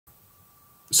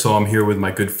So I'm here with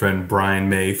my good friend Brian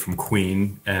May from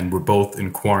Queen, and we're both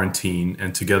in quarantine,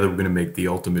 and together we're going to make the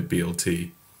ultimate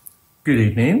BLT. Good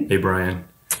evening. Hey, Brian.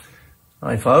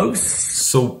 Hi, folks.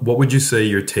 So what would you say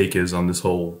your take is on this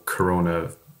whole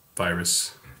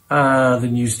coronavirus? The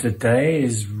news today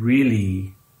is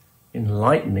really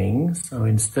enlightening. So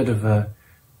instead of a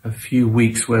few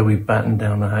weeks where we batten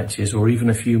down the hatches, or even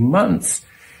a few months,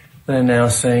 they're now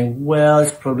saying, well,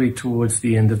 it's probably towards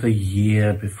the end of the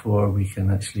year before we can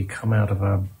actually come out of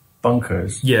our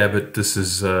bunkers. Yeah, but this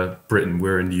is Britain.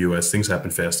 We're in the US. Things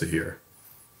happen faster here.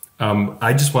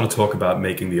 I just want to talk about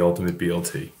making the ultimate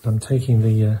BLT. I'm taking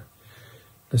the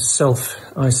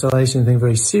self-isolation thing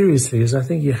very seriously, as I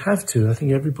think you have to. I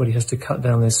think everybody has to cut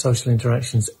down their social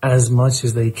interactions as much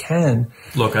as they can.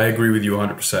 Look, I agree with you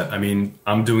 100%. I mean,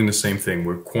 I'm doing the same thing.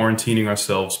 We're quarantining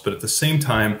ourselves, but at the same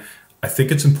time, I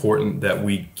think it's important that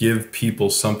we give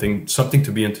people something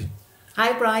to be into.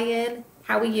 Hi, Brian.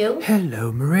 How are you?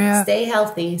 Hello, Maria. Stay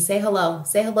healthy. Say hello.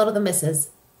 Say hello to the missus.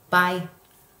 Bye.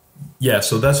 Yeah,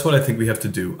 so that's what I think we have to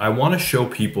do. I want to show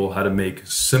people how to make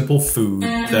simple food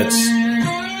that's...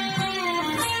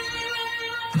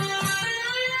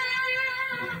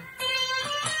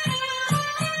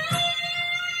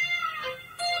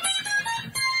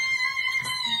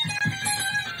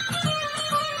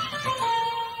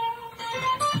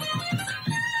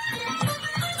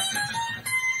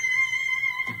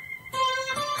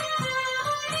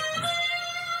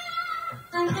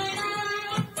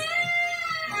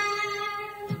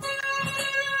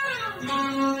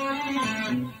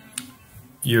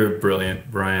 You're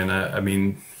brilliant, Brian. I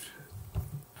mean,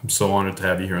 I'm so honored to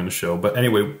have you here on the show. But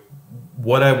anyway,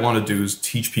 what I want to do is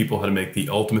teach people how to make the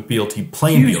ultimate BLT,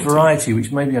 plain Huge BLT. variety,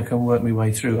 which maybe I can work my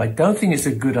way through. I don't think it's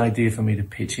a good idea for me to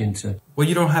pitch into. Well,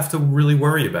 you don't have to really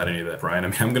worry about any of that, Brian. I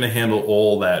mean, I'm going to handle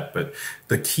all that. But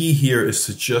the key here is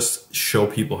to just show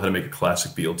people how to make a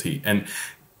classic BLT. And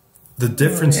the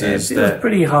difference is that... It's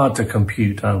pretty hard to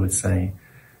compute, I would say.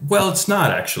 Well, it's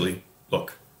not actually.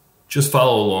 Look. Just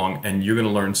follow along, and you're going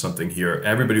to learn something here.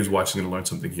 Everybody who's watching is going to learn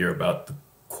something here about the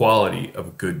quality of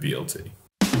a good BLT.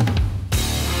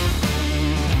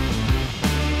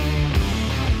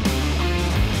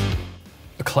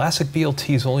 A classic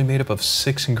BLT is only made up of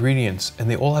 6 ingredients, and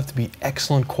they all have to be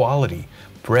excellent quality: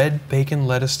 bread, bacon,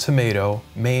 lettuce, tomato,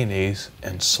 mayonnaise,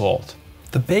 and salt.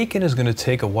 The bacon is going to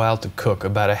take a while to cook,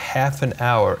 about a half an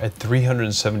hour at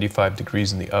 375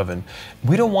 degrees in the oven.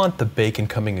 We don't want the bacon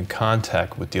coming in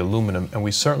contact with the aluminum, and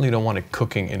we certainly don't want it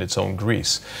cooking in its own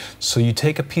grease. So you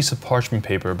take a piece of parchment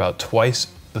paper about twice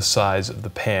the size of the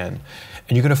pan,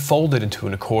 and you're going to fold it into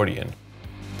an accordion.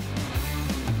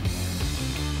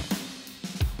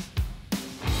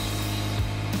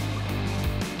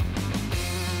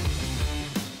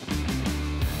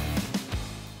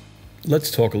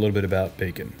 Let's talk a little bit about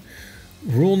bacon.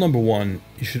 Rule number 1,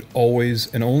 you should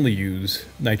always and only use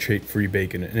nitrate-free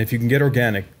bacon. And if you can get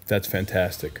organic, that's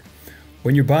fantastic.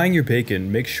 When you're buying your bacon,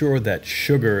 make sure that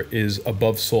sugar is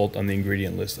above salt on the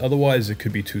ingredient list. Otherwise, it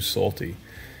could be too salty.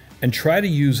 And try to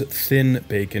use thin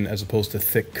bacon as opposed to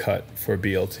thick cut for a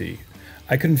BLT.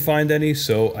 I couldn't find any,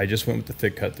 so I just went with the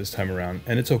thick cut this time around,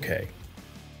 and it's okay.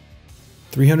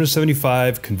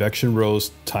 375 convection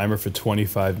roast, timer for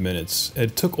 25 minutes.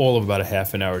 It took all of about a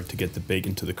half an hour to get the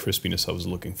bacon to the crispiness I was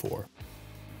looking for.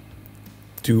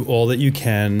 Do all that you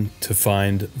can to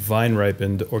find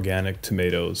vine-ripened organic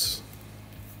tomatoes.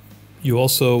 You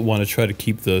also want to try to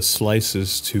keep the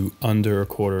slices to under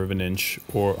 1/4 of an inch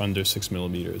or under 6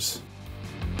 millimeters.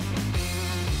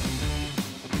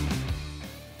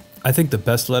 I think the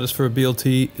best lettuce for a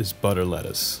BLT is butter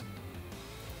lettuce.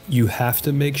 You have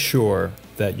to make sure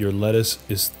that your lettuce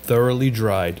is thoroughly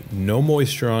dried, no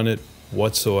moisture on it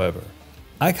whatsoever.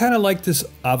 I kind of like this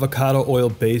avocado oil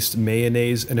based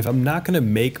mayonnaise, and if I'm not going to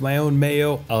make my own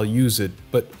mayo, I'll use it.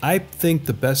 But I think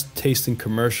the best tasting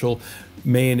commercial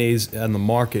mayonnaise on the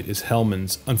market is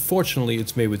Hellmann's. Unfortunately,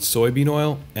 it's made with soybean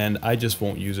oil, and I just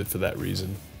won't use it for that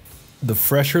reason. The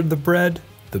fresher the bread,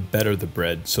 the better the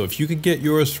bread. So if you could get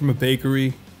yours from a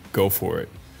bakery, go for it.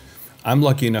 I'm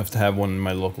lucky enough to have one in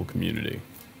my local community.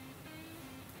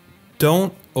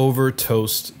 Don't over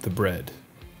toast the bread.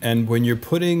 And when you're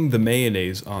putting the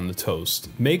mayonnaise on the toast,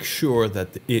 make sure that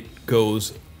it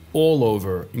goes all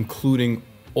over, including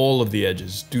all of the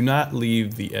edges. Do not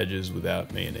leave the edges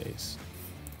without mayonnaise.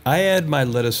 I add my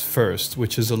lettuce first,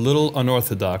 which is a little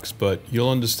unorthodox, but you'll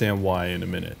understand why in a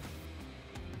minute.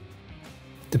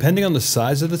 Depending on the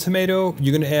size of the tomato,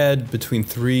 you're going to add between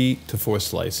 3 to 4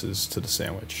 slices to the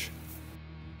sandwich.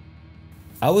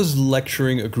 I was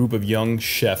lecturing a group of young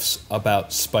chefs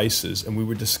about spices, and we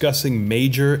were discussing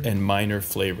major and minor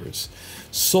flavors.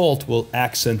 Salt will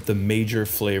accent the major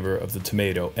flavor of the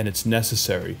tomato, and it's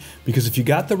necessary because if you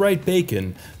got the right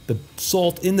bacon, the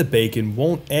salt in the bacon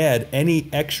won't add any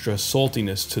extra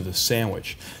saltiness to the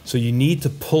sandwich. So you need to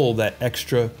pull that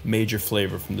extra major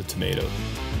flavor from the tomato.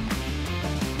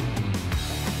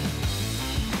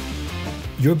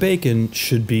 Your bacon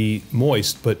should be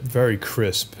moist but very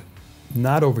crisp,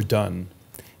 not overdone.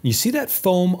 You see that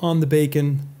foam on the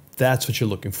bacon? That's what you're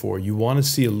looking for. You want to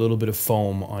see a little bit of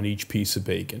foam on each piece of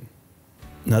bacon.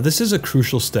 Now this is a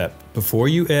crucial step. Before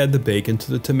you add the bacon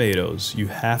to the tomatoes, you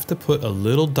have to put a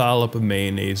little dollop of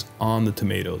mayonnaise on the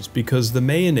tomatoes because the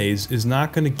mayonnaise is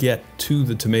not going to get to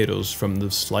the tomatoes from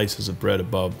the slices of bread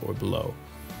above or below.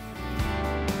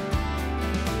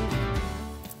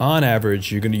 On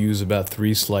average, you're going to use about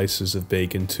 3 slices of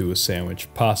bacon to a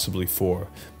sandwich, possibly 4.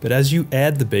 But as you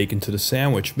add the bacon to the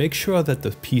sandwich, make sure that the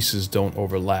pieces don't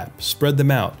overlap. Spread them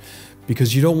out,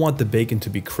 because you don't want the bacon to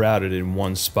be crowded in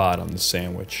one spot on the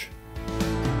sandwich.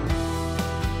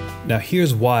 Now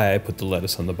here's why I put the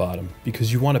lettuce on the bottom,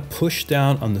 because you want to push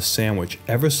down on the sandwich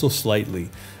ever so slightly,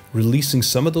 releasing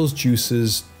some of those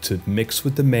juices to mix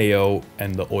with the mayo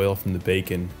and the oil from the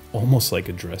bacon, almost like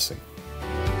a dressing.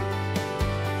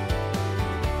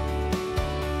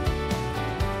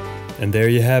 And there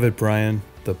you have it, Brian.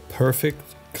 The perfect,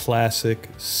 classic,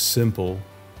 simple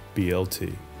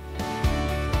BLT.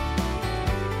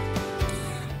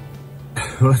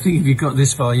 Well, I think if you got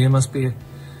this far, you must be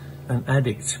an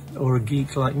addict or a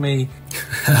geek like me.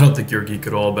 I don't think you're a geek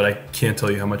at all, but I can't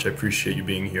tell you how much I appreciate you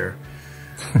being here.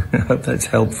 I hope that's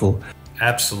helpful.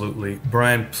 Absolutely.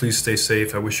 Brian, please stay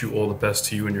safe. I wish you all the best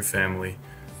to you and your family.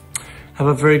 Have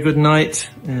a very good night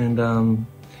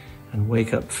and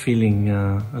wake up feeling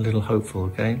a little hopeful,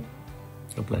 okay?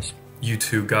 God bless. You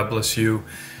too. God bless you.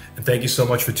 And thank you so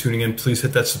much for tuning in. Please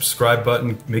hit that subscribe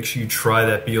button. Make sure you try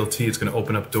that BLT. It's going to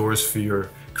open up doors for your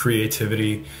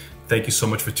creativity. Thank you so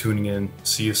much for tuning in.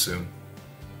 See you soon.